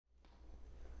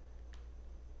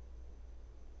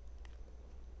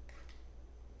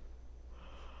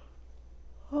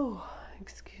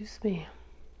Excuse me.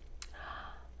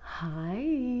 Hi.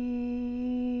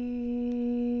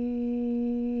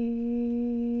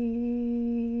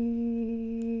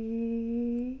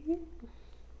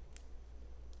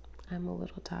 I'm a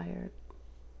little tired.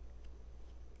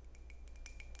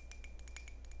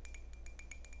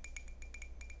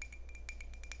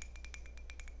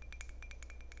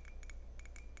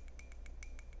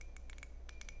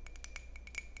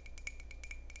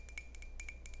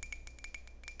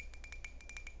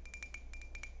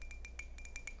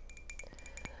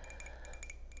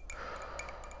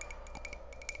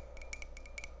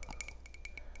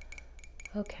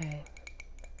 Okay.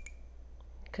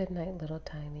 Good night, little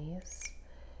tinies.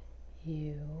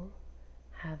 You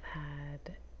have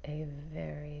had a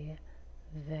very,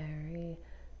 very,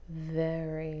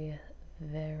 very,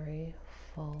 very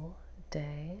full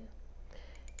day.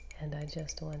 And I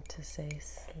just want to say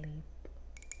sleep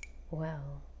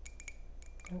well.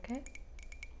 Okay?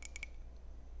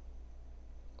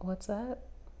 What's that?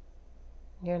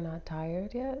 You're not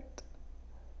tired yet?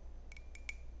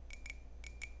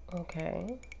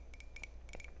 Okay.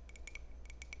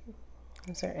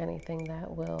 Is there anything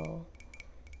that will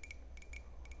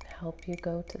help you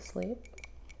go to sleep?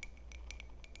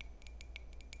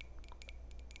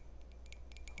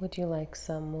 Would you like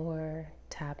some more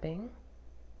tapping?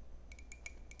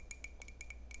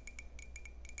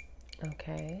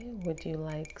 Okay. Would you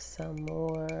like some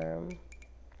more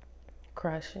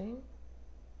crushing?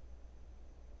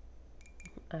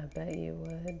 I bet you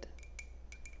would.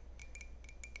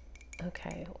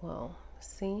 Okay, well,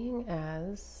 seeing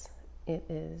as it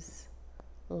is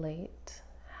late,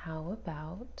 how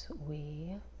about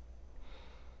we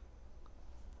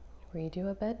read you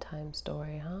a bedtime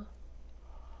story, huh?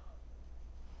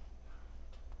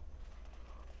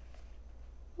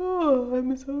 Oh,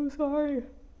 I'm so sorry.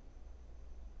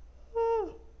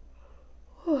 Oh,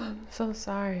 I'm so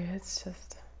sorry.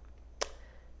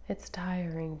 It's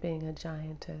tiring being a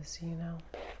giantess, you know?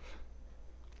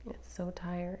 It's so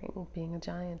tiring being a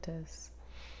giantess.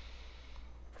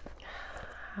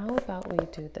 How about we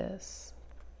do this?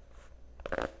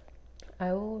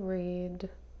 I will read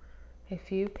a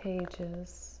few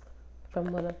pages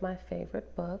from one of my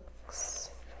favorite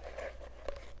books,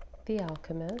 The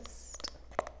Alchemist,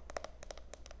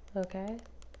 okay?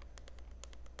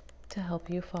 To help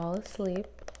you fall asleep,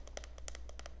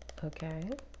 okay?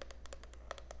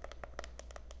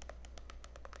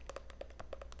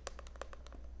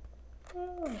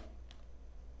 Oh,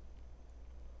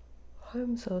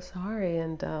 I'm so sorry,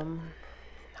 and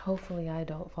hopefully I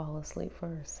don't fall asleep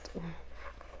first.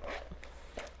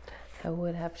 I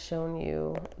would have shown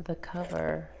you the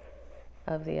cover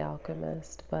of The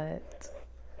Alchemist, but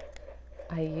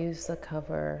I used the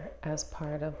cover as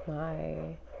part of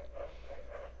my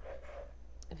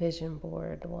vision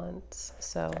board once,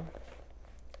 so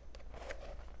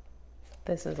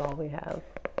this is all we have.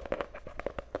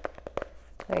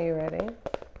 Are you ready?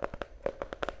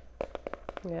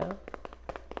 Yeah.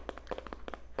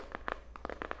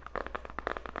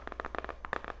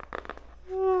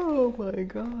 Oh my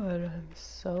God, I'm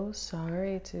so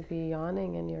sorry to be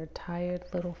yawning in your tired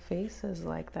little faces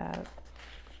like that.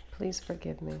 Please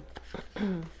forgive me.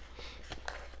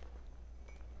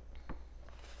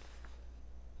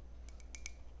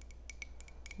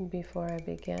 Before I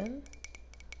begin,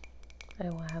 I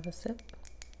will have a sip.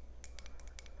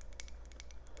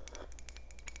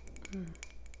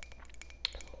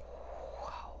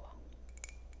 Wow.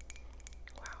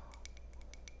 Wow.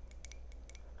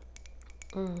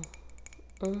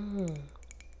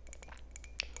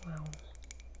 Wow.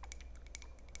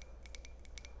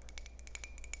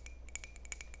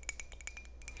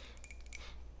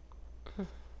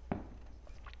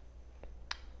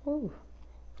 Ooh.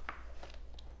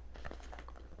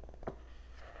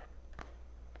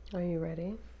 Are you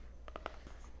ready?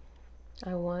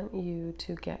 I want you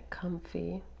to get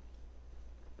comfy.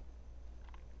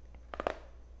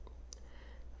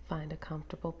 Find a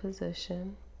comfortable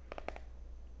position.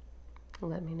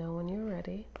 Let me know when you're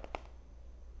ready.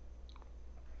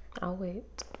 I'll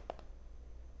wait.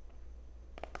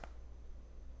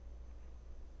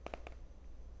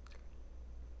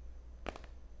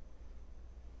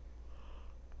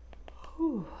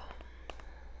 Whew.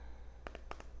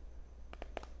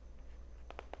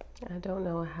 I don't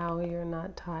know how you're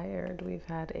not tired. We've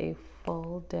had a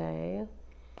full day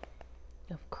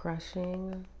of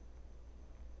crushing.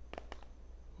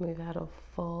 We've had a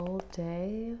full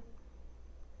day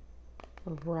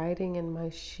of riding in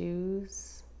my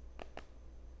shoes.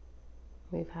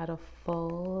 We've had a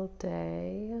full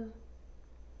day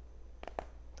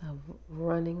of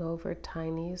running over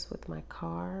tinies with my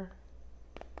car.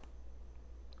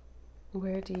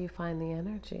 Where do you find the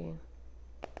energy?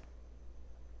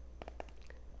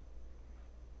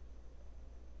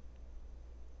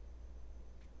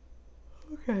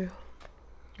 Okay.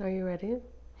 Are you ready?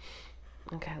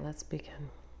 Okay, let's begin.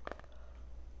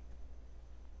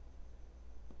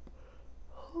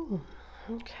 Oh,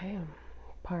 okay.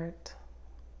 Part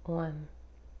 1.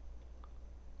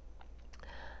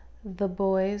 The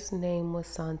boy's name was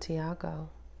Santiago.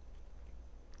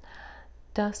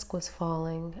 Dusk was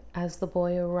falling as the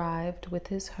boy arrived with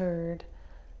his herd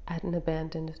at an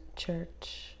abandoned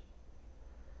church.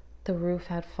 The roof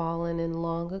had fallen in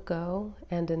long ago,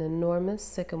 and an enormous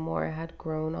sycamore had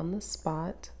grown on the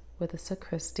spot where the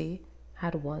sacristy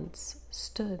had once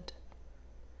stood.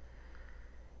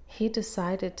 He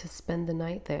decided to spend the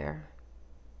night there.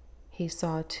 He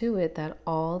saw to it that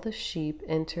all the sheep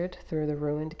entered through the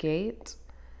ruined gate,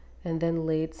 and then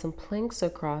laid some planks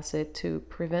across it to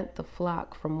prevent the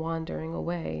flock from wandering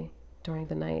away during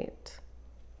the night.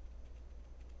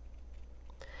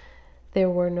 There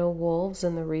were no wolves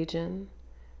in the region,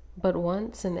 but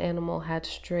once an animal had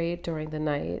strayed during the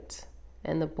night,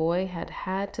 and the boy had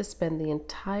had to spend the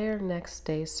entire next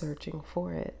day searching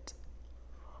for it.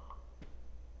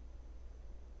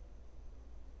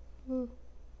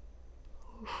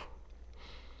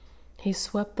 He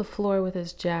swept the floor with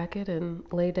his jacket and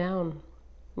lay down,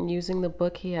 using the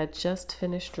book he had just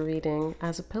finished reading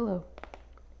as a pillow.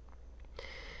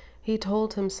 He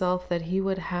told himself that he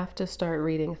would have to start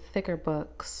reading thicker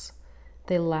books.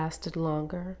 They lasted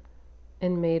longer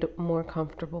and made more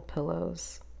comfortable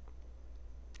pillows.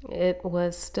 It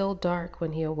was still dark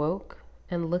when he awoke,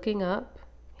 and looking up,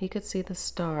 he could see the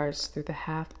stars through the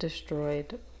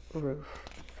half-destroyed roof.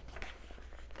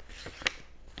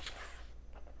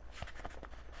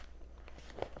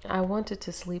 I wanted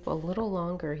to sleep a little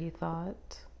longer, he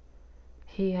thought.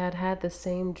 He had had the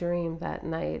same dream that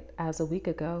night as a week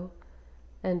ago,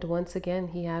 and once again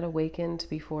he had awakened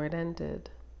before it ended.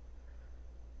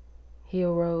 He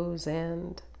arose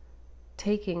and,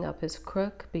 taking up his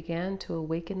crook, began to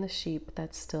awaken the sheep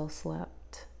that still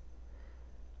slept.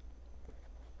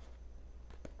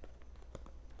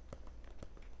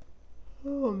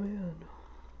 Oh, man.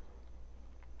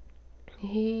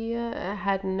 He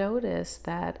had noticed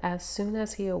that as soon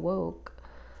as he awoke,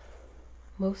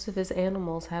 most of his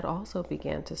animals had also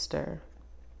begun to stir.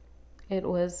 It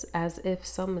was as if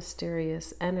some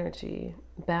mysterious energy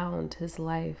bound his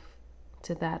life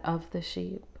to that of the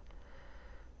sheep,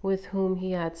 with whom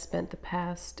he had spent the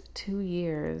past 2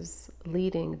 years,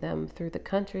 leading them through the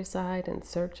countryside in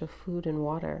search of food and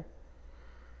water.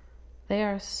 They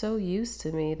are so used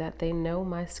to me that they know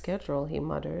my schedule, he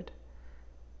muttered.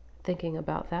 Thinking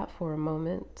about that for a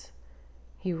moment,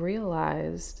 he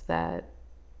realized that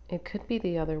it could be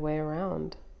the other way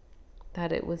around,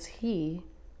 that it was he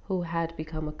who had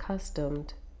become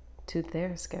accustomed to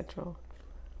their schedule.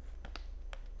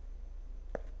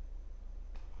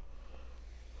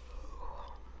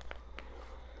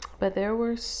 But there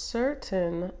were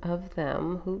certain of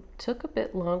them who took a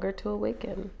bit longer to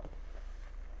awaken.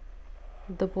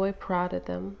 The boy prodded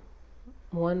them,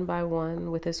 one by one,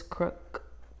 with his crook,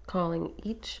 calling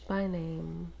each by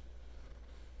name.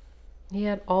 He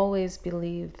had always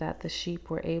believed that the sheep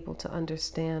were able to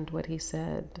understand what he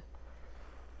said.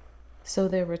 So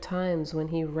there were times when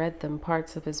he read them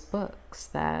parts of his books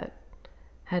that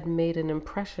had made an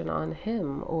impression on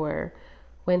him, or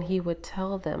when he would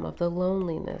tell them of the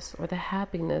loneliness or the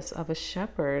happiness of a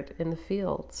shepherd in the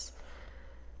fields.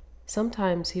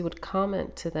 Sometimes he would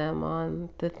comment to them on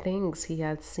the things he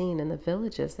had seen in the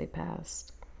villages they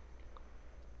passed.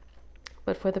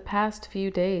 But for the past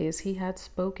few days, he had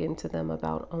spoken to them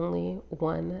about only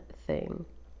one thing.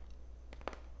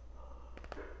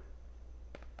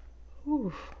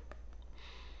 Oof.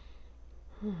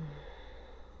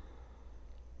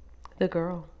 The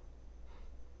girl.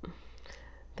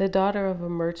 The daughter of a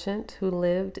merchant who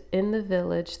lived in the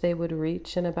village they would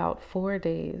reach in about 4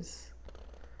 days.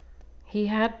 He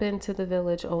had been to the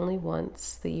village only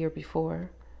once the year before.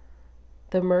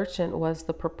 The merchant was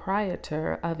the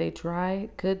proprietor of a dry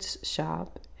goods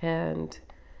shop, and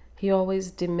he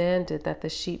always demanded that the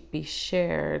sheep be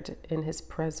shared in his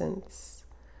presence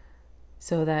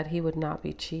so that he would not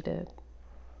be cheated.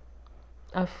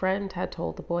 A friend had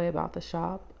told the boy about the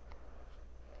shop,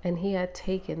 and he had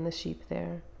taken the sheep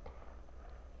there.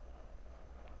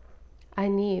 "I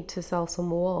need to sell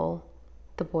some wool,"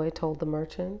 the boy told the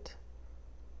merchant.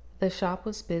 The shop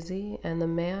was busy, and the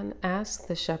man asked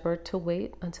the shepherd to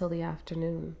wait until the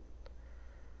afternoon.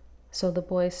 So the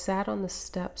boy sat on the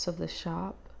steps of the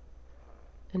shop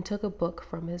and took a book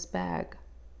from his bag.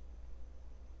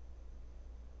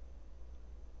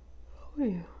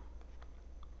 Oy.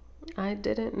 I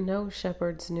didn't know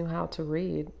shepherds knew how to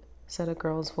read, said a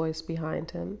girl's voice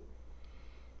behind him.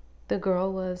 The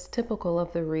girl was typical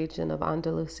of the region of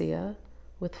Andalusia,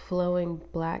 with flowing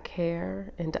black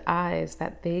hair and eyes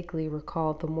that vaguely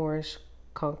recalled the Moorish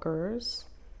conquerors.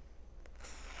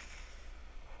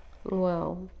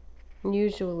 Well,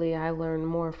 usually I learn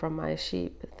more from my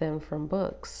sheep than from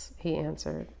books, he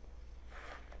answered.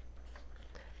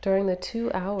 During the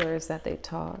 2 hours that they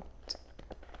talked,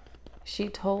 she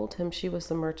told him she was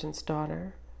the merchant's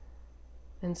daughter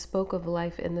and spoke of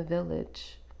life in the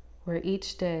village, where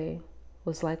each day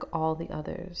was like all the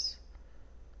others.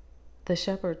 The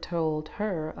shepherd told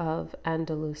her of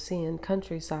Andalusian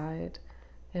countryside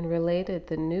and related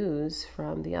the news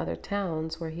from the other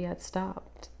towns where he had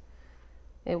stopped.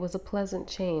 It was a pleasant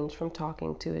change from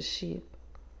talking to his sheep.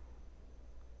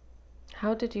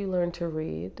 "How did you learn to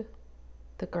read?"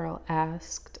 the girl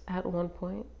asked at one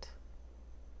point.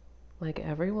 "Like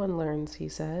everyone learns," he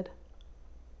said.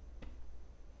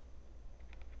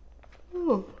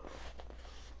 "Oh.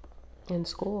 In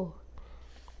school."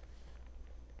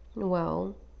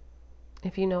 "Well,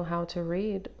 if you know how to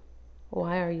read,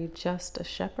 why are you just a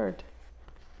shepherd?"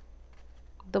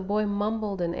 The boy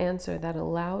mumbled an answer that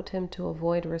allowed him to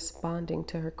avoid responding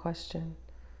to her question.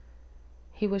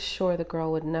 He was sure the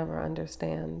girl would never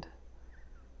understand.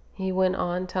 He went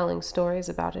on telling stories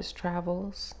about his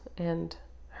travels, and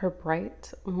her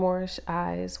bright Moorish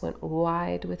eyes went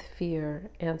wide with fear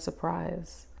and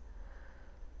surprise.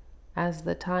 As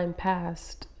the time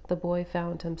passed, the boy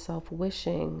found himself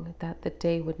wishing that the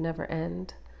day would never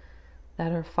end,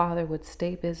 that her father would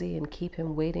stay busy and keep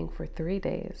him waiting for 3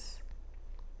 days.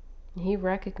 He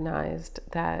recognized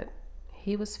that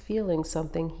he was feeling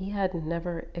something he had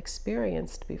never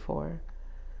experienced before: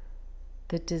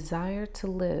 the desire to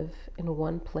live in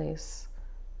one place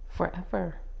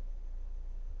forever.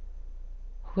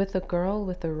 With the girl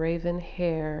with the raven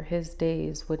hair, his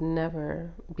days would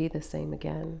never be the same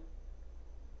again.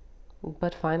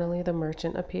 But finally the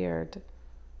merchant appeared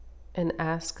and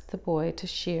asked the boy to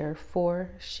shear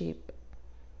 4 sheep.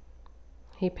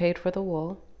 He paid for the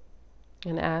wool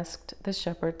and asked the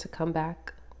shepherd to come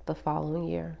back the following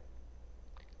year.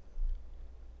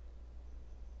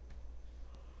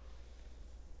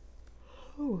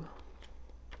 Ooh.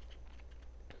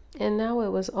 And now it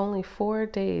was only 4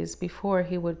 days before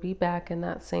he would be back in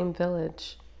that same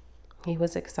village. He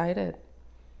was excited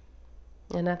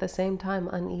and at the same time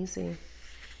uneasy.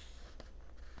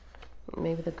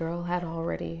 Maybe the girl had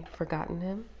already forgotten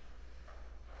him.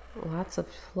 Lots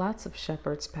of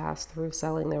shepherds pass through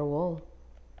selling their wool.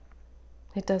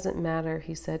 "It doesn't matter,"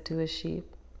 he said to his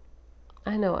sheep.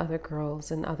 "I know other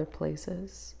girls in other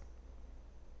places."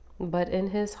 But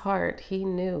in his heart, he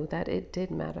knew that it did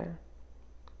matter.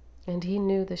 And he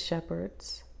knew the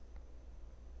shepherds,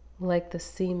 like the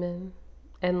seamen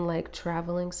and like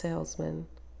traveling salesmen,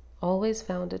 always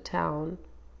found a town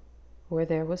where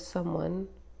there was someone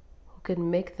who could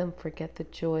make them forget the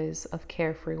joys of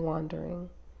carefree wandering.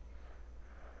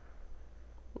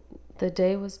 The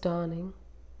day was dawning,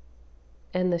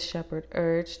 and the shepherd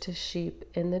urged his sheep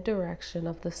in the direction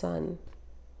of the sun.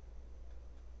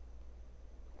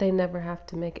 They never have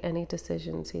to make any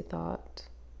decisions, he thought.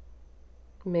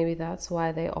 Maybe that's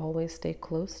why they always stay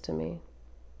close to me.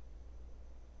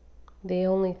 The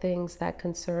only things that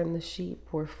concerned the sheep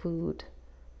were food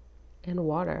and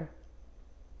water.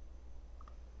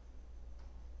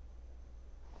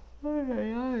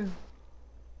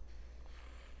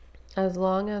 As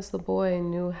long as the boy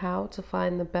knew how to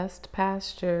find the best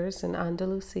pastures in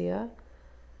Andalusia,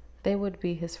 they would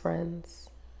be his friends.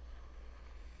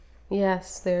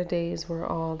 Yes, their days were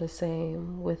all the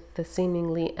same, with the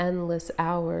seemingly endless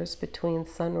hours between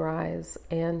sunrise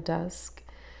and dusk,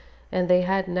 and they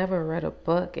had never read a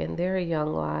book in their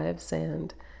young lives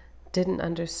and didn't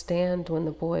understand when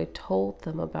the boy told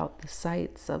them about the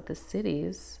sights of the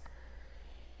cities.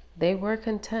 They were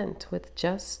content with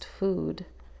just food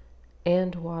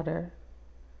and water,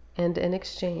 and in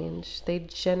exchange they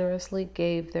generously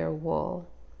gave their wool,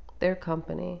 their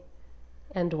company,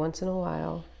 and once in a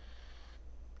while,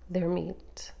 their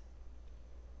meat.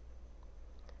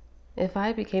 If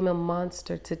I became a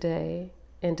monster today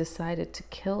and decided to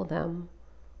kill them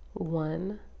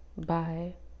one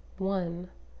by one,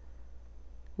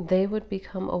 they would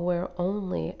become aware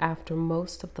only after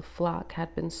most of the flock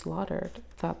had been slaughtered,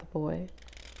 thought the boy.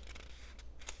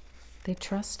 They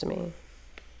trust me.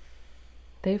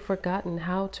 They've forgotten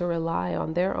how to rely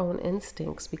on their own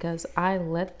instincts because I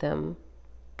led them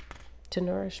to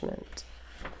nourishment.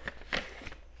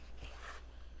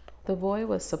 The boy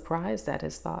was surprised at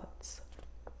his thoughts.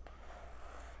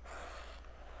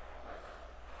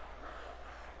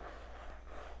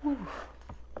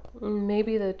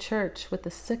 Maybe the church with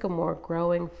the sycamore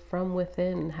growing from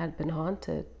within had been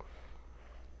haunted.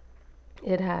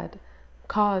 It had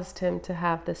caused him to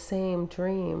have the same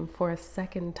dream for a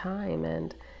second time,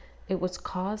 and it was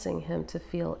causing him to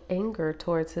feel anger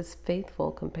towards his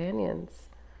faithful companions.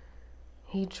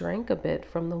 He drank a bit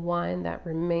from the wine that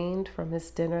remained from his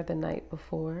dinner the night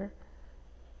before,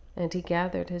 and he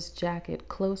gathered his jacket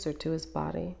closer to his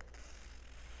body.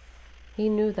 He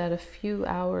knew that a few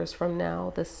hours from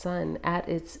now, the sun at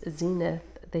its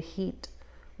zenith, the heat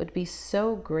would be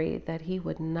so great that he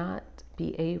would not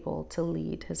be able to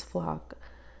lead his flock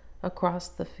across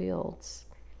the fields.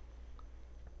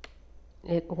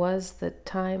 It was the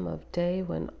time of day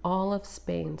when all of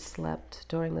Spain slept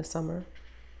during the summer.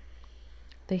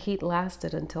 The heat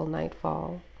lasted until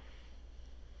nightfall,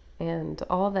 and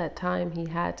all that time he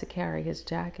had to carry his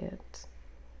jacket.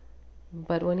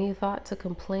 But when he thought to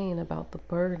complain about the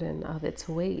burden of its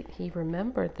weight, he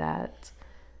remembered that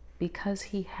because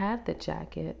he had the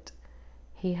jacket,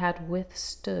 he had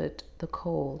withstood the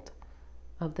cold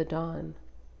of the dawn.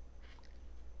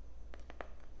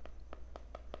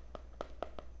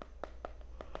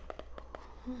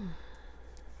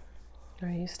 Are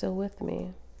you still with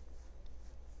me?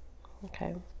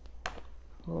 Okay,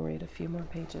 we'll read a few more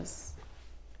pages.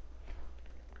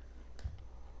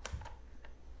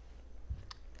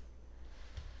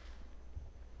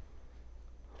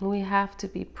 We have to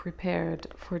be prepared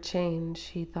for change,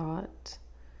 he thought,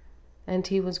 and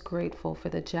he was grateful for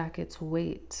the jacket's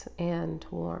weight and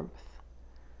warmth.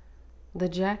 The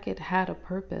jacket had a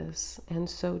purpose, and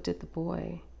so did the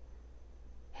boy.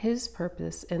 His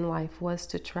purpose in life was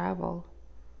to travel,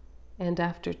 and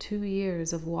after 2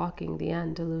 years of walking the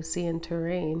Andalusian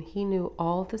terrain, he knew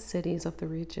all the cities of the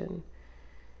region.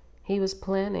 He was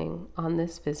planning on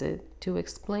this visit to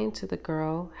explain to the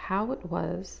girl how it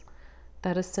was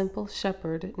that a simple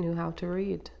shepherd knew how to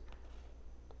read,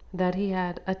 that he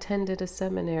had attended a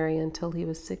seminary until he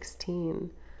was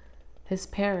 16. His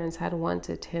parents had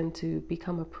wanted him to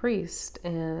become a priest,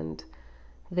 and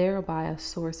thereby a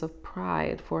source of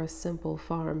pride for a simple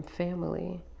farm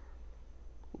family.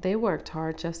 They worked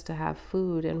hard just to have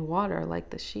food and water like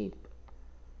the sheep.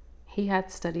 He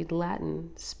had studied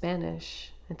Latin,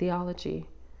 Spanish, and theology,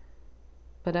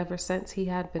 but ever since he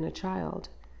had been a child,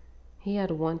 he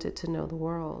had wanted to know the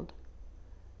world.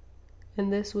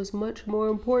 And this was much more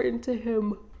important to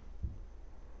him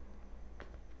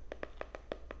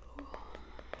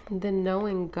than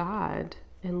knowing God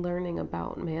and learning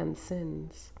about man's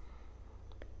sins.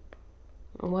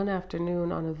 One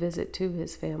afternoon, on a visit to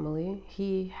his family,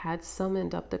 he had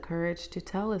summoned up the courage to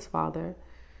tell his father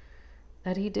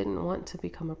that he didn't want to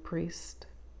become a priest,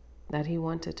 that he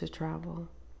wanted to travel.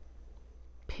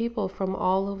 People from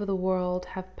all over the world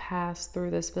have passed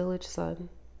through this village, son,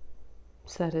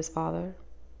 said his father.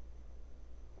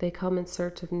 They come in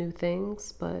search of new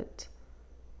things, but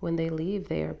when they leave,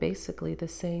 they are basically the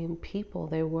same people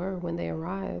they were when they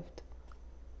arrived.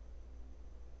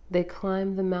 They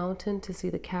climb the mountain to see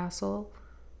the castle,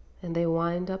 and they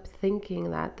wind up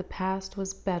thinking that the past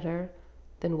was better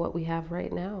than what we have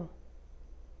right now.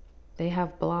 They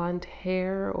have blonde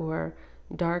hair or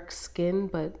dark skin,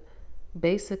 but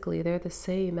basically they're the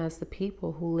same as the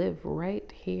people who live right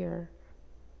here.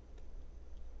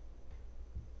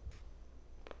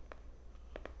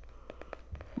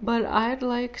 But I'd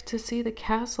like to see the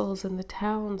castles and the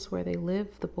towns where they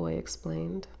live, the boy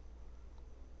explained.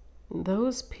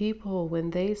 Those people,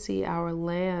 when they see our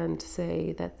land,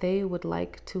 say that they would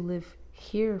like to live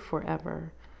here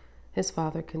forever, his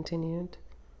father continued.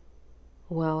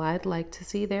 Well, I'd like to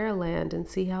see their land and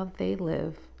see how they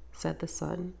live, said the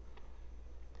son.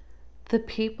 The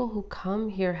people who come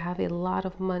here have a lot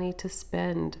of money to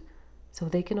spend, so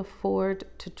they can afford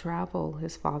to travel,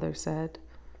 his father said.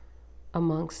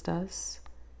 Amongst us,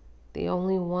 the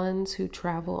only ones who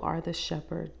travel are the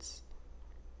shepherds.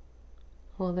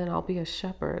 Well, then I'll be a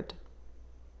shepherd.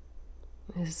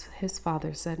 His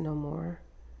father said no more.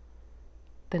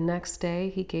 The next day,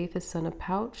 he gave his son a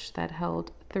pouch that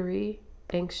held 3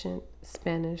 ancient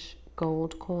Spanish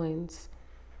gold coins.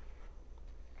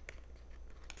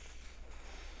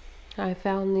 I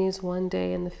found these one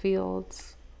day in the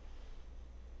fields.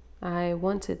 I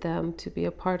wanted them to be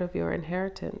a part of your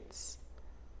inheritance,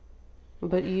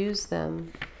 but use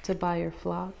them to buy your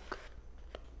flock.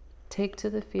 Take to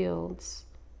the fields,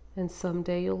 and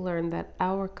someday you'll learn that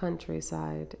our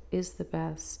countryside is the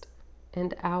best,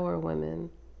 and our women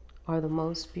are the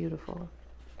most beautiful.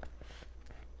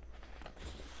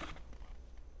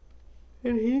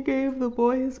 And he gave the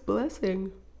boy his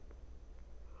blessing.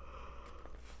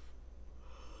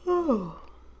 Oh.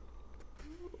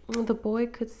 The boy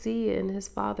could see in his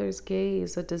father's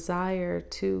gaze a desire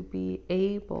to be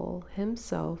able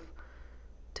himself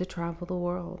to travel the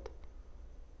world,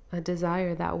 a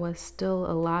desire that was still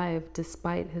alive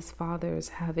despite his father's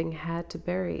having had to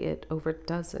bury it over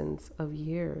dozens of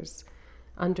years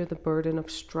under the burden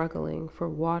of struggling for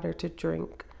water to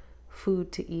drink,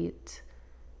 food to eat,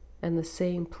 and the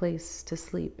same place to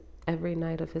sleep every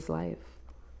night of his life.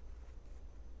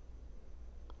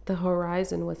 The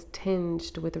horizon was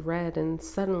tinged with red, and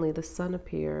suddenly the sun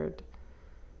appeared.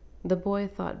 The boy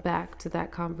thought back to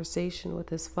that conversation with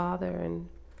his father and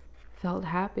felt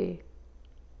happy.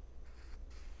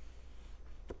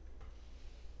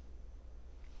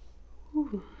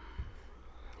 Ooh.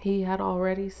 He had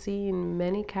already seen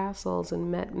many castles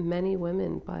and met many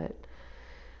women, but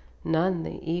none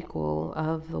the equal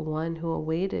of the one who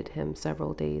awaited him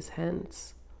several days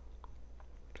hence.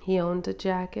 He owned a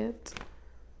jacket,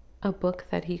 a book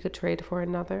that he could trade for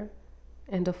another,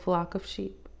 and a flock of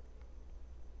sheep.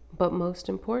 But most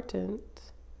important,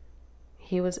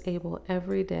 he was able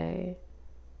every day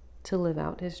to live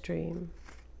out his dream.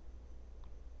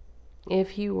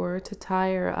 If he were to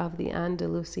tire of the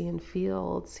Andalusian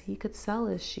fields, he could sell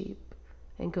his sheep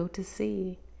and go to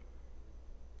sea.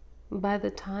 By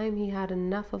the time he had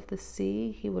enough of the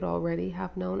sea, he would already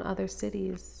have known other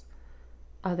cities,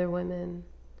 other women,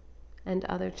 and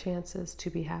other chances to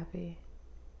be happy.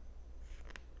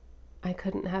 I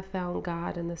couldn't have found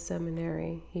God in the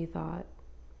seminary, he thought,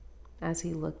 as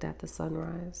he looked at the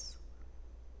sunrise.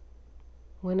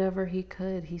 Whenever he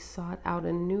could, he sought out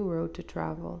a new road to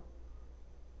travel.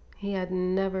 He had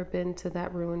never been to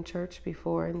that ruined church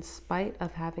before, in spite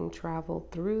of having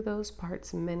traveled through those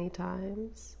parts many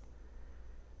times.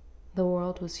 The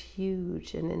world was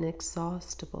huge and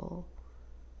inexhaustible.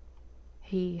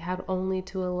 He had only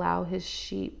to allow his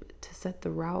sheep to set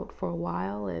the route for a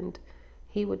while, and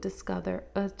he would discover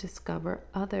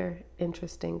other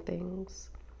interesting things.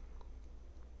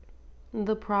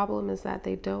 The problem is that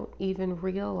they don't even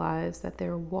realize that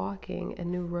they're walking a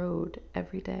new road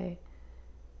every day.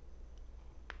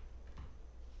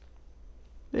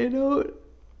 They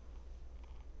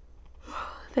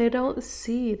don't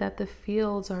see that the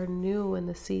fields are new and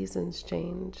the seasons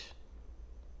change.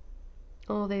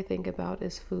 All they think about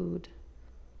is food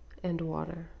and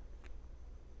water.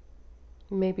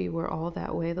 Maybe we're all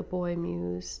that way, the boy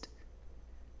mused.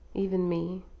 Even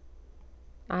me.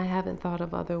 I haven't thought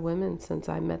of other women since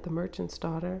I met the merchant's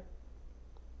daughter.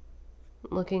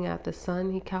 Looking at the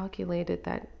sun, he calculated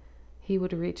that he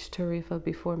would reach Tarifa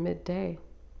before midday.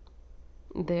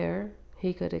 There,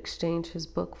 he could exchange his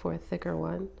book for a thicker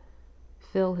one,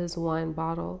 fill his wine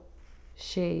bottle,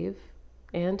 shave,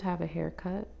 and have a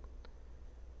haircut.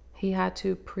 He had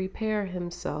to prepare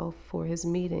himself for his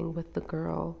meeting with the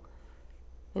girl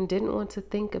and didn't want to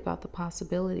think about the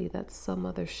possibility that some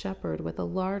other shepherd with a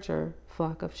larger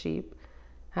flock of sheep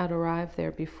had arrived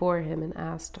there before him and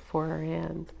asked for her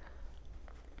hand.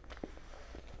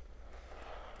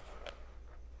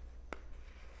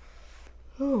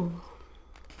 Oh.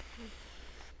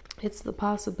 It's the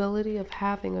possibility of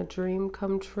having a dream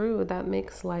come true that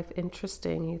makes life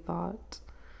interesting, he thought.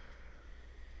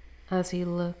 As he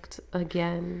looked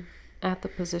again at the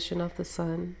position of the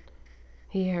sun,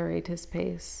 he hurried his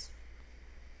pace.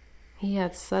 He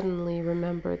had suddenly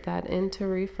remembered that in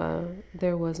Tarifa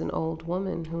there was an old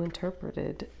woman who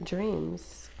interpreted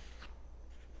dreams.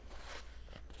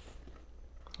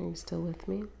 Are you still with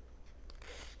me?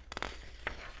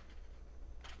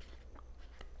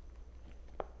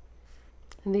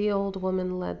 The old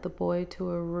woman led the boy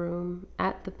to a room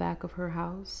at the back of her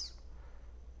house.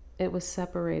 It was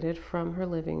separated from her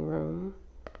living room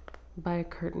by a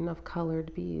curtain of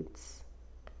colored beads.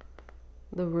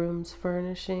 The room's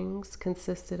furnishings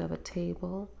consisted of a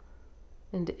table,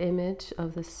 an image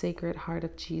of the Sacred Heart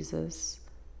of Jesus,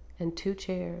 and 2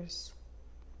 chairs.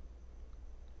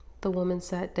 The woman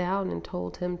sat down and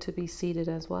told him to be seated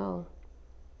as well.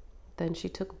 Then she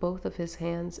took both of his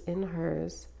hands in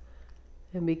hers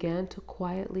and began to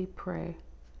quietly pray.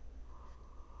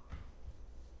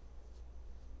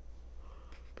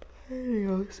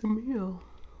 Dios mío.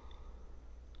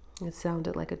 It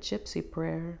sounded like a gypsy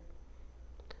prayer.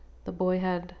 The boy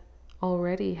had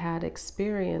already had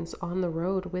experience on the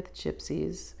road with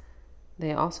gypsies.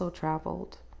 They also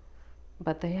traveled,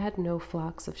 but they had no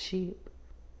flocks of sheep.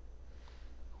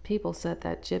 People said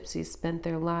that gypsies spent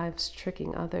their lives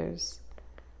tricking others.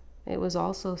 It was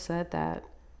also said that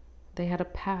they had a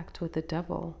pact with the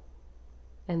devil,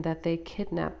 and that they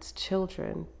kidnapped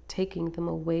children, taking them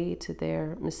away to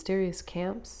their mysterious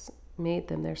camps, made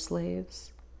them their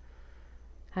slaves.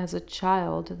 As a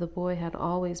child, the boy had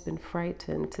always been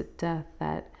frightened to death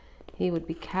that he would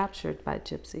be captured by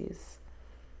gypsies.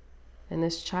 And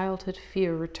this childhood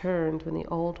fear returned when the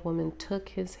old woman took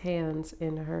his hands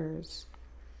in hers.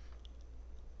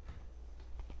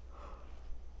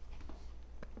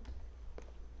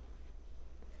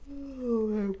 Oh,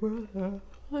 my brother.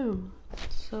 I'm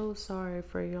so sorry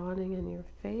for yawning in your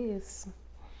face.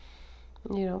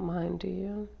 You don't mind, do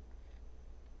you?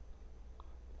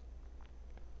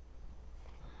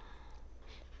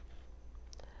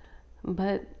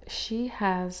 But she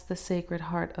has the Sacred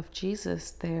Heart of Jesus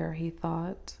there, he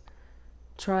thought,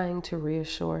 trying to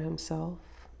reassure himself.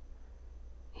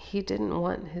 He didn't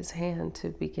want his hand to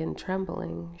begin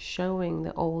trembling, showing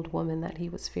the old woman that he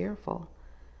was fearful.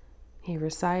 He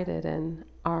recited an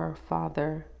Our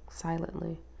Father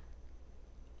silently.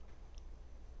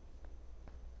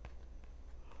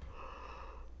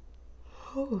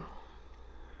 Oh,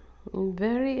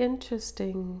 very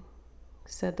interesting,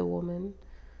 said the woman,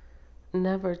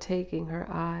 never taking her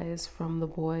eyes from the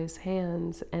boy's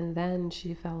hands, and then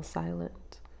she fell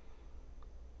silent.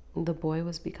 The boy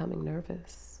was becoming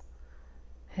nervous.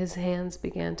 His hands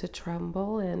began to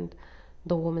tremble, and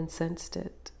the woman sensed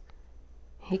it.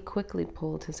 He quickly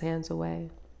pulled his hands away.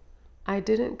 I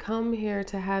didn't come here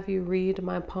to have you read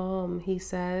my palm, he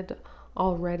said,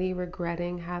 already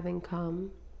regretting having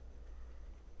come.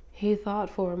 He thought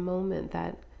for a moment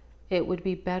that it would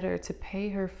be better to pay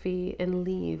her fee and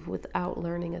leave without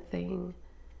learning a thing,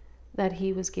 that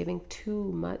he was giving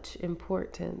too much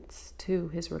importance to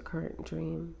his recurrent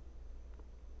dream.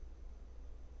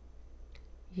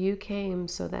 You came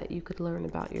so that you could learn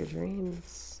about your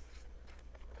dreams,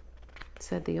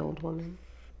 said the old woman.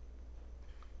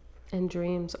 And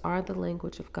dreams are the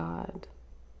language of God.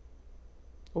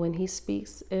 When he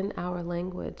speaks in our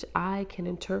language, I can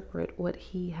interpret what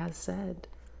he has said.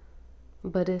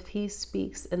 But if he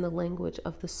speaks in the language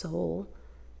of the soul,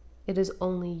 it is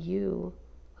only you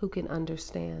who can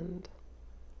understand.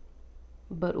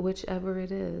 But whichever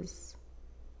it is,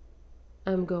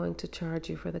 I'm going to charge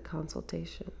you for the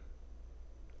consultation.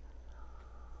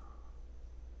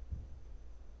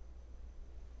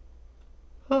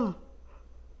 Oh.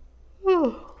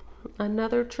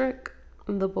 Another trick,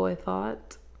 the boy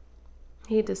thought.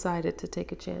 He decided to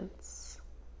take a chance.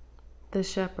 The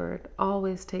shepherd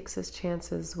always takes his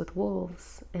chances with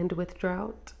wolves and with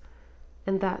drought,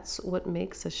 and that's what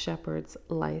makes a shepherd's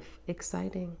life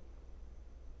exciting.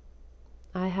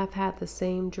 I have had the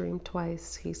same dream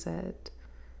twice, he said.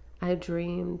 I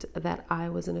dreamed that I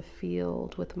was in a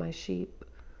field with my sheep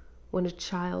when a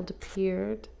child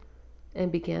appeared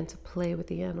and began to play with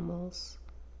the animals.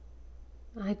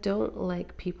 I don't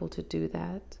like people to do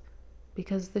that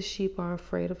because the sheep are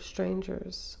afraid of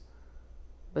strangers.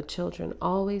 But children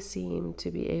always seem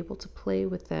to be able to play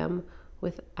with them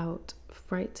without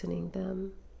frightening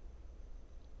them.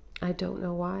 I don't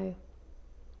know why.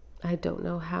 I don't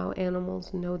know how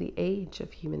animals know the age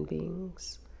of human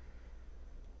beings.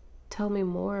 Tell me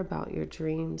more about your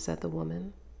dreams, said the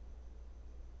woman.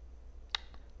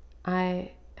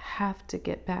 I have to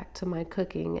get back to my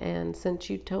cooking, and since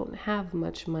you don't have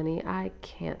much money, I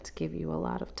can't give you a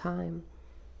lot of time.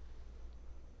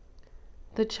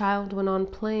 The child went on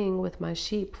playing with my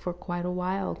sheep for quite a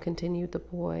while, continued the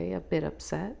boy, a bit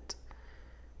upset.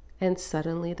 And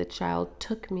suddenly the child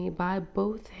took me by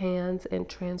both hands and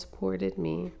transported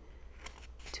me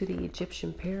to the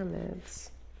Egyptian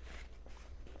pyramids.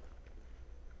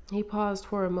 He paused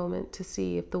for a moment to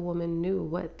see if the woman knew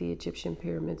what the Egyptian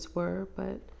pyramids were,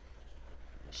 but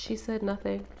she said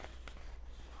nothing.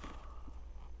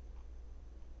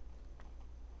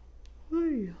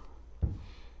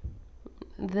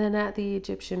 Then at the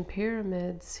Egyptian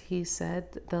pyramids, he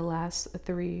said the last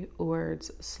 3 words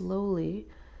slowly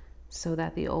so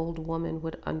that the old woman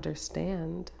would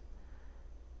understand.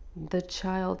 The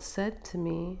child said to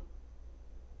me,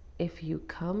 "If you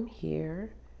come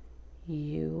here,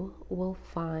 you will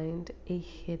find a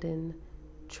hidden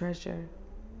treasure."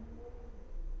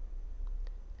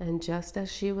 And just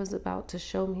as she was about to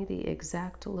show me the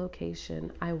exact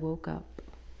location, I woke up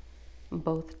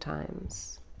both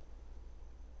times.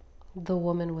 The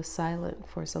woman was silent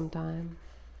for some time.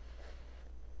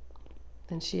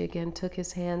 Then she again took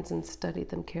his hands and studied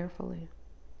them carefully.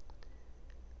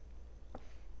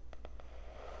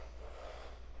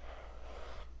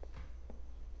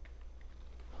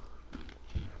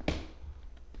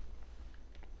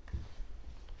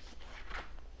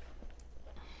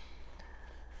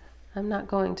 I'm not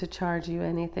going to charge you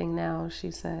anything now,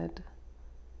 she said,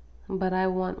 but I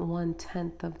want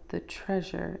 1/10 of the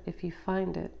treasure if you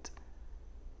find it.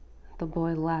 The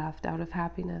boy laughed out of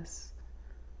happiness.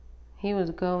 He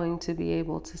was going to be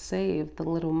able to save the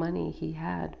little money he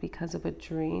had because of a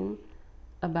dream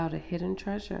about a hidden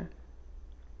treasure.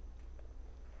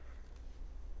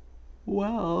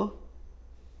 Well,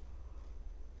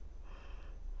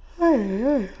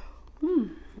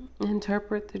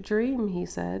 interpret the dream, he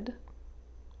said.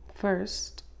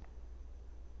 First,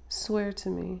 swear to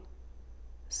me.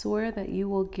 Swear that you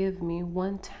will give me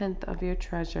 1/10 of your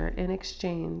treasure in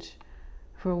exchange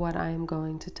for what I am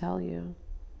going to tell you.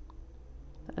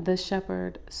 The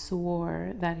shepherd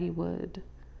swore that he would.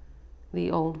 The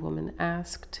old woman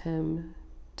asked him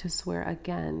to swear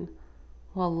again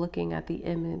while looking at the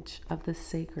image of the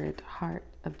Sacred Heart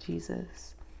of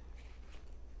Jesus.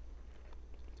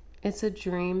 It's a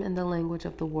dream in the language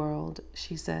of the world,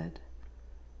 she said.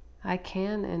 I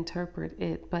can interpret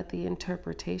it, but the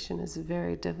interpretation is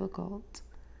very difficult.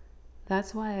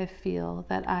 That's why I feel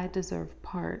that I deserve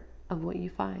part of what you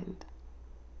find.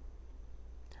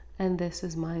 And this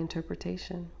is my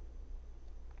interpretation.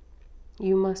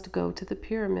 You must go to the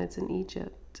pyramids in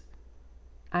Egypt.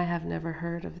 I have never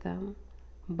heard of them,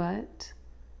 but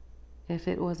if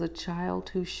it was a child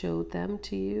who showed them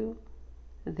to you,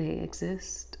 they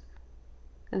exist.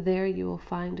 There you will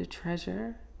find a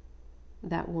treasure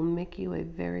that will make you a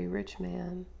very rich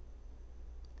man.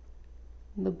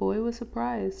 The boy was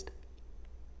surprised.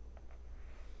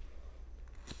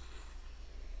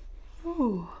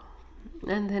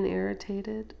 And then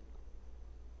irritated.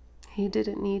 He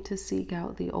didn't need to seek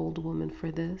out the old woman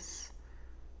for this,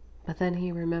 but then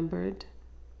he remembered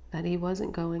that he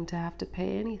wasn't going to have to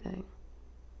pay anything.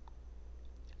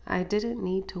 I didn't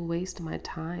need to waste my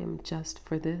time just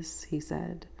for this, he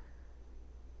said.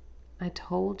 I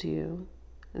told you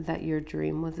that your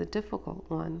dream was a difficult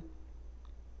one.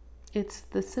 It's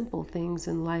the simple things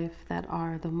in life that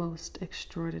are the most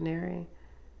extraordinary.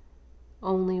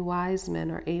 Only wise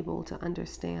men are able to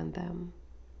understand them.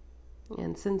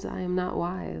 And since I am not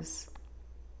wise,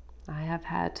 I have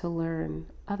had to learn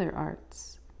other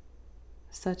arts,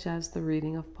 such as the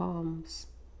reading of palms.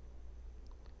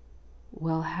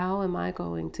 Well, how am I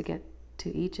going to get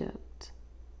to Egypt?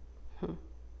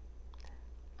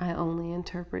 I only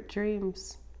interpret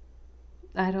dreams.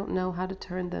 I don't know how to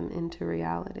turn them into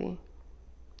reality.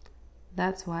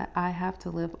 That's why I have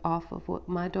to live off of what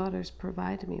my daughters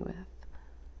provide me with.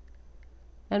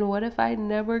 And what if I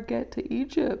never get to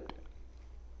Egypt?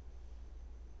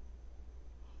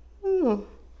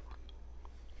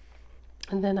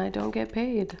 And then I don't get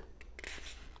paid.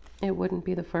 It wouldn't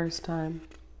be the first time.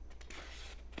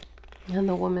 And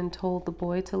the woman told the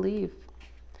boy to leave,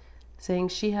 saying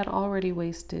she had already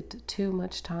wasted too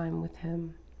much time with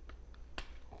him.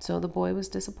 So the boy was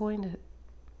disappointed.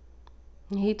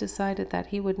 He decided that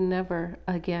he would never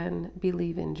again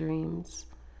believe in dreams.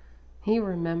 He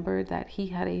remembered that he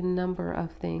had a number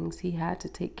of things he had to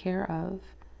take care of.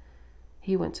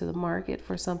 He went to the market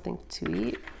for something to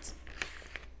eat.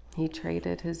 He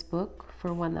traded his book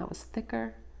for one that was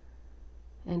thicker.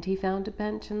 And he found a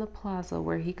bench in the plaza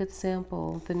where he could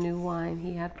sample the new wine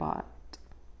he had bought.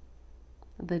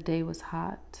 The day was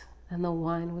hot, and the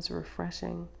wine was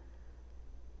refreshing.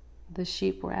 The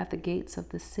sheep were at the gates of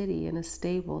the city in a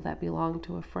stable that belonged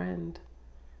to a friend.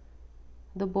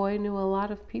 The boy knew a lot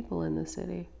of people in the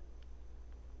city.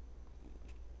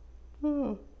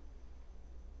 And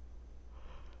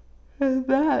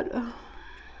that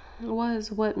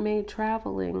was what made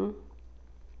traveling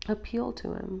appeal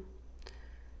to him.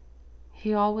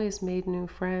 He always made new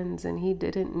friends, and he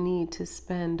didn't need to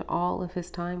spend all of his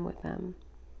time with them.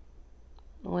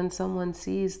 When someone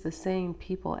sees the same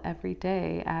people every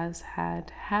day, as had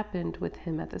happened with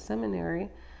him at the seminary,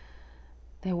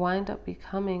 they wind up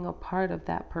becoming a part of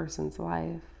that person's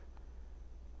life.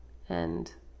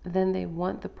 And then they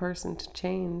want the person to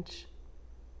change.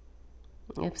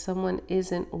 If someone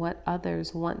isn't what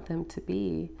others want them to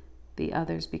be, the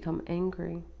others become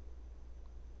angry.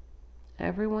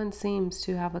 Everyone seems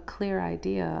to have a clear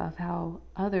idea of how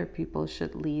other people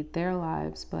should lead their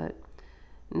lives, but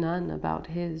none about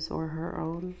his or her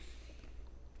own.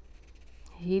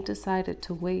 He decided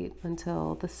to wait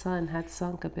until the sun had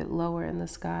sunk a bit lower in the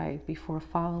sky before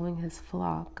following his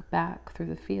flock back through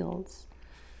the fields.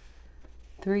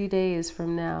 3 days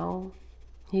from now,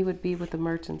 he would be with the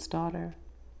merchant's daughter.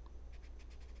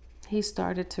 He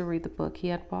started to read the book he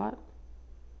had bought.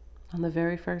 On the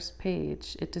very first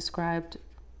page, it described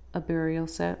a burial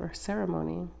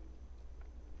ceremony.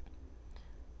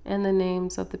 And the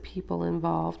names of the people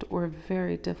involved were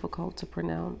very difficult to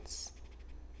pronounce.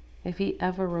 If he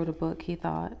ever wrote a book, he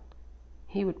thought,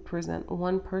 he would present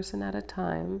one person at a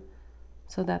time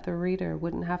so that the reader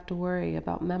wouldn't have to worry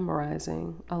about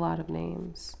memorizing a lot of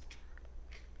names.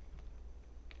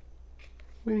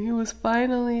 When he was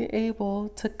finally able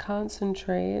to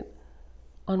concentrate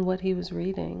on what he was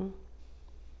reading,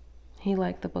 he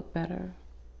liked the book better.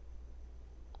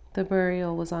 The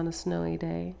burial was on a snowy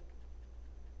day,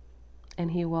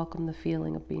 and he welcomed the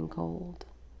feeling of being cold.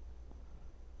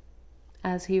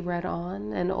 As he read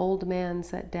on, an old man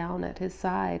sat down at his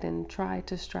side and tried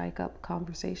to strike up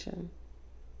conversation.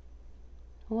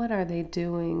 "What are they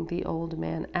doing?" the old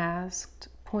man asked,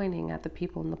 pointing at the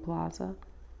people in the plaza.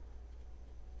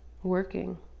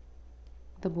 "Working,"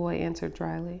 the boy answered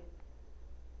dryly,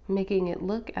 making it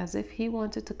look as if he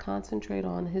wanted to concentrate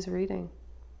on his reading.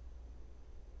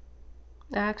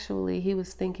 Actually, he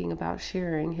was thinking about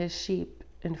shearing his sheep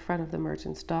in front of the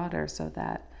merchant's daughter so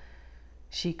that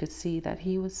she could see that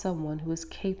he was someone who was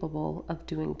capable of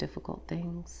doing difficult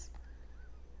things.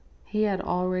 He had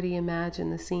already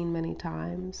imagined the scene many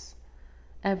times.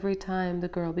 Every time the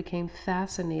girl became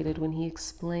fascinated when he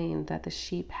explained that the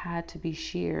sheep had to be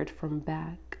sheared from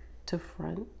back to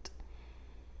front.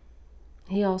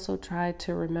 He also tried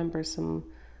to remember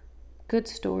some good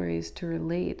stories to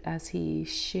relate as he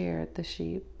sheared the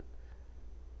sheep.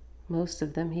 Most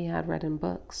of them he had read in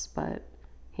books, but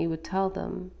he would tell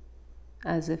them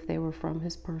as if they were from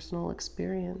his personal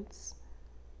experience.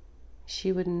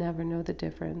 She would never know the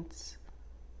difference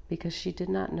because she did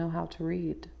not know how to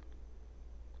read.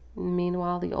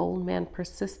 Meanwhile, the old man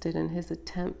persisted in his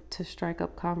attempt to strike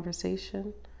up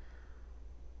conversation.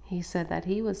 He said that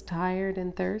he was tired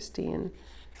and thirsty and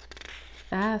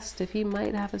asked if he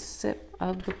might have a sip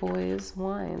of the boy's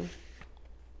wine.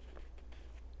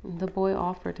 The boy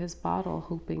offered his bottle,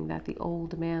 hoping that the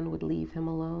old man would leave him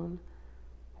alone.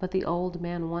 But the old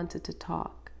man wanted to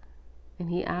talk, and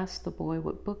he asked the boy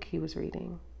what book he was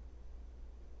reading.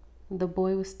 The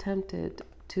boy was tempted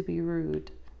to be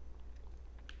rude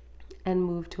and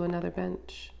moved to another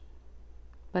bench,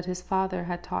 but his father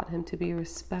had taught him to be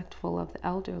respectful of the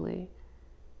elderly,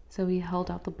 so he held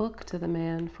out the book to the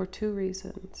man for two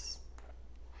reasons.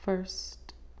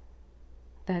 First,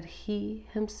 that he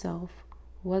himself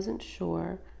wasn't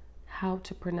sure how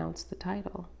to pronounce the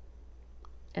title,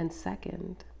 and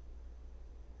second,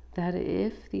 that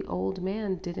if the old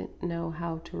man didn't know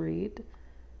how to read,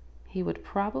 he would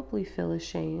probably feel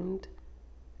ashamed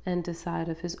and decide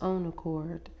of his own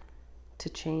accord to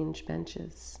change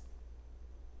benches.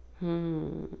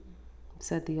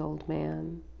 Said the old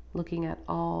man, looking at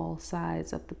all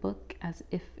sides of the book as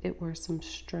if it were some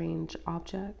strange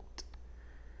object.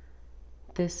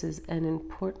 "This is an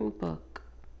important book,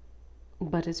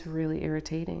 but it's really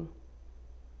irritating."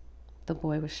 The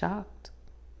boy was shocked.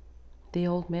 The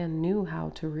old man knew how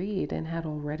to read and had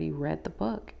already read the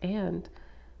book, and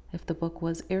if the book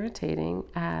was irritating,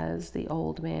 as the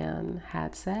old man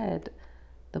had said,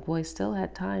 the boy still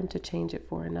had time to change it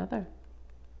for another.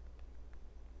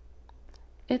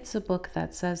 "It's a book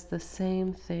that says the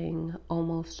same thing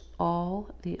almost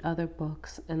all the other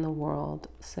books in the world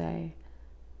say,"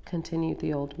 continued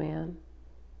the old man.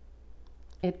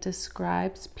 "It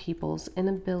describes people's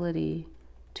inability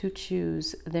to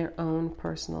choose their own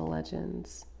personal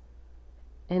legends.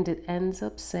 And it ends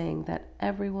up saying that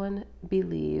everyone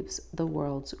believes the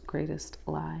world's greatest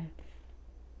lie."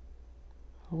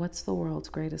 "What's the world's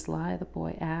greatest lie?" the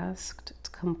boy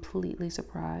asked, completely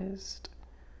surprised.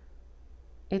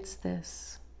 "It's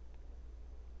this: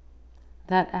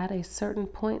 that at a certain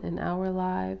point in our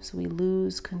lives, we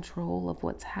lose control of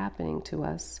what's happening to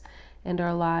us, and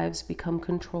our lives become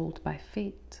controlled by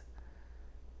fate.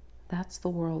 That's the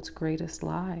world's greatest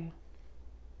lie."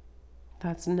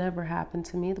 "That's never happened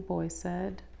to me," the boy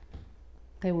said.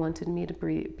 "They wanted me to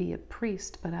be a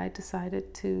priest, but I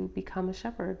decided to become a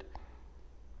shepherd."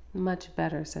 "Much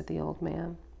better," said the old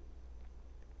man,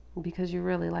 "because you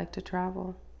really like to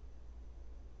travel."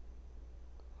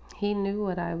 He knew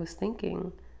what I was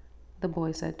thinking, the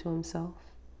boy said to himself.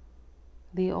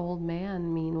 The old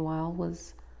man, meanwhile,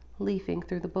 was leafing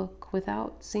through the book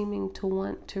without seeming to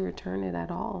want to return it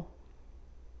at all.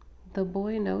 The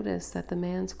boy noticed that the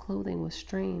man's clothing was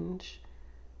strange.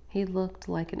 He looked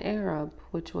like an Arab,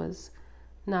 which was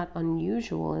not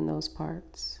unusual in those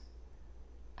parts.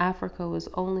 Africa was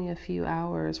only a few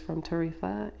hours from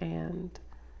Tarifa, and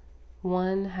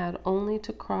one had only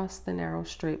to cross the narrow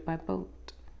strait by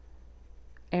boat.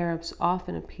 Arabs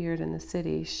often appeared in the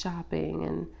city, shopping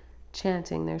and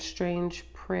chanting their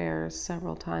strange prayers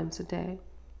several times a day.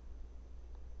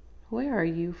 "Where are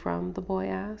you from?" the boy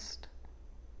asked.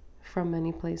 "From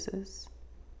many places."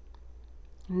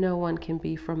 "No one can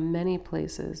be from many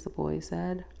places," the boy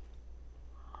said.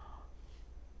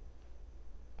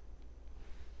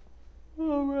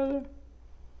 "Oh, brother.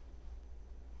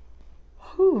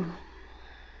 Whew.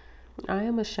 I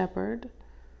am a shepherd,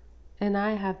 and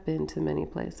I have been to many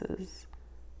places,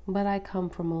 but I come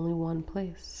from only one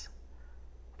place,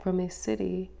 from a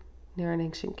city near an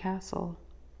ancient castle.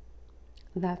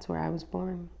 That's where I was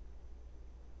born.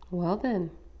 Well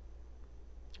then,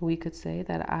 we could say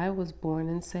that I was born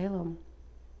in Salem.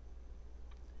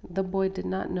 The boy did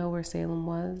not know where Salem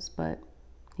was, but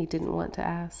he didn't want to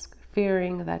ask,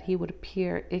 fearing that he would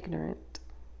appear ignorant.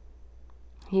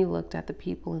 He looked at the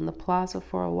people in the plaza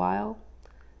for a while.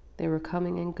 They were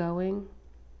coming and going,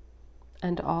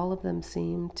 and all of them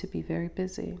seemed to be very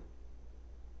busy.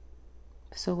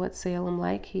 So what's Salem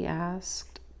like, he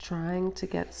asked, trying to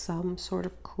get some sort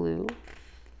of clue.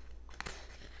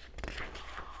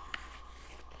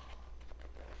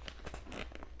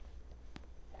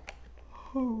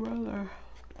 Oh, brother.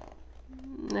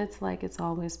 It's like it's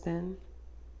always been.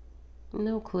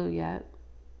 No clue yet,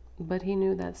 but he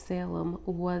knew that Salem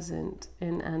wasn't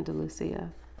in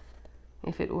Andalusia.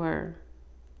 If it were,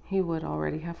 he would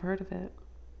already have heard of it.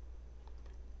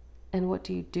 And what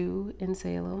do you do in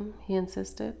Salem? He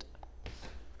insisted.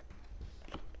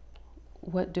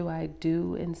 What do I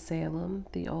do in Salem?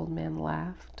 The old man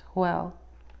laughed. Well,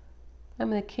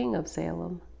 I'm the king of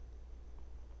Salem.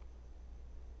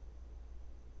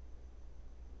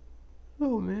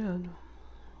 Oh, man.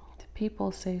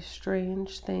 People say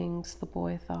strange things, the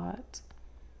boy thought.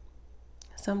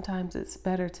 Sometimes it's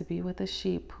better to be with the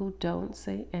sheep who don't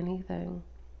say anything,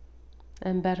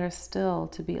 and better still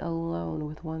to be alone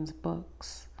with one's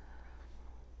books.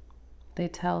 They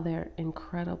tell their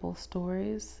incredible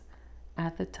stories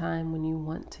at the time when you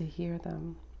want to hear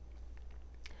them.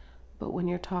 But when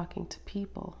you're talking to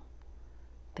people,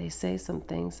 they say some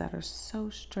things that are so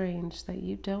strange that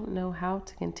you don't know how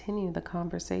to continue the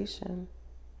conversation.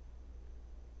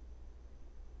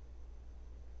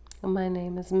 My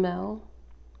name is Mel,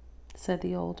 said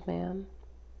the old man.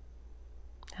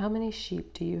 How many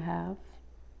sheep do you have?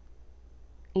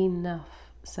 Enough,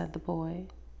 said the boy.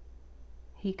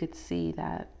 He could see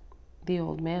that the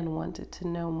old man wanted to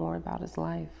know more about his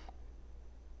life.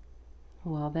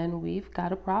 Well, then we've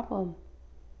got a problem.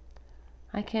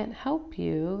 I can't help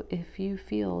you if you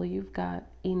feel you've got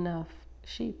enough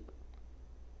sheep.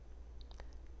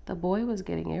 The boy was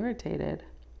getting irritated.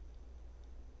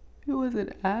 He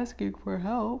wasn't asking for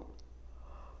help.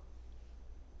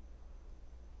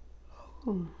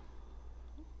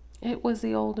 It was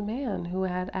the old man who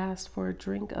had asked for a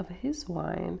drink of his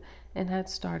wine and had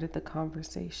started the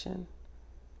conversation.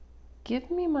 Give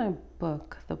me my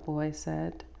book, the boy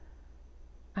said.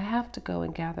 I have to go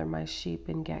and gather my sheep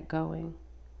and get going.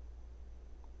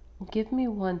 Give me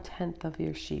 1/10 of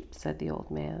your sheep, said the old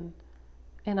man,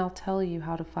 and I'll tell you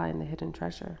how to find the hidden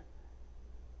treasure.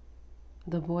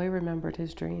 The boy remembered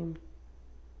his dream,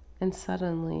 and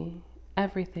suddenly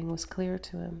everything was clear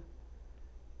to him.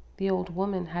 The old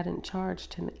woman hadn't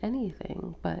charged him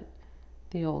anything, but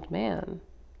the old man,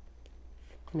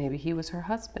 maybe he was her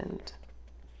husband.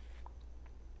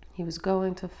 He was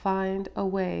going to find a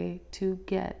way to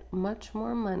get much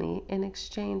more money in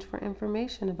exchange for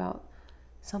information about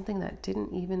something that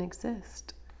didn't even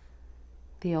exist.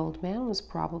 The old man was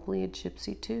probably a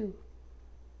gypsy too.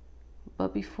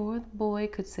 But before the boy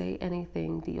could say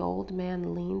anything, the old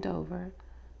man leaned over,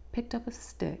 picked up a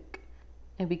stick,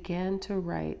 and began to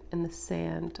write in the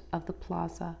sand of the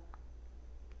plaza.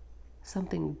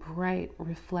 Something bright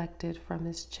reflected from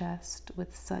his chest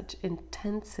with such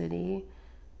intensity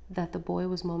that the boy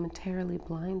was momentarily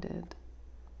blinded.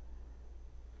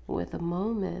 With a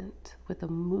movement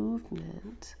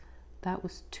that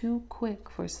was too quick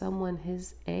for someone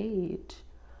his age.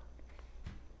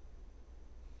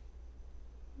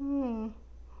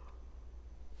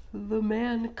 The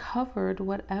man covered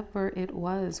whatever it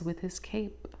was with his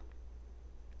cape.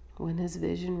 When his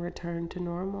vision returned to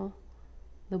normal,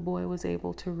 the boy was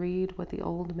able to read what the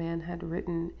old man had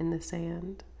written in the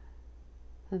sand.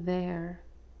 There,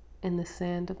 in the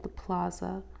sand of the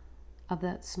plaza of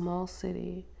that small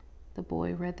city, the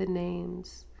boy read the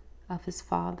names of his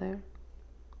father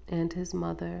and his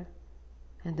mother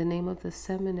and the name of the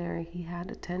seminary he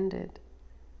had attended.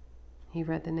 He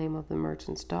read the name of the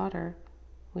merchant's daughter,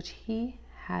 which he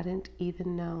hadn't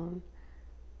even known,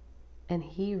 and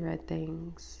he read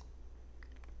things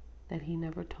that he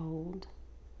never told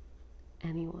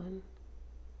anyone.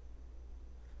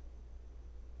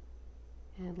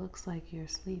 It looks like you're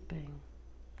sleeping.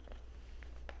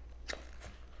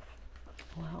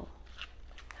 Well,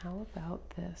 how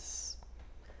about this?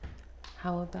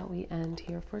 How about we end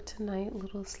here for tonight,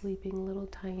 little sleeping, little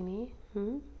tiny?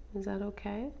 Is that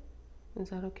okay?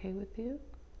 Is that okay with you?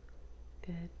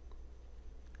 Good.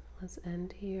 Let's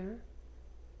end here.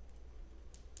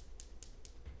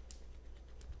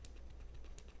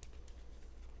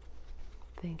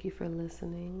 Thank you for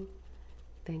listening.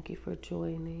 Thank you for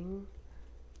joining.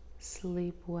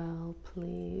 Sleep well,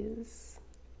 please.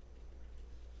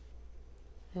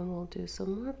 And we'll do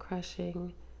some more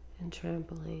crushing and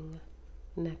trampling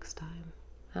next time.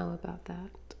 How about that?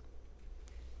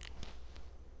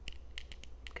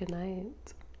 Good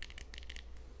night.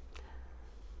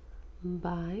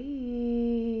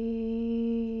 Bye.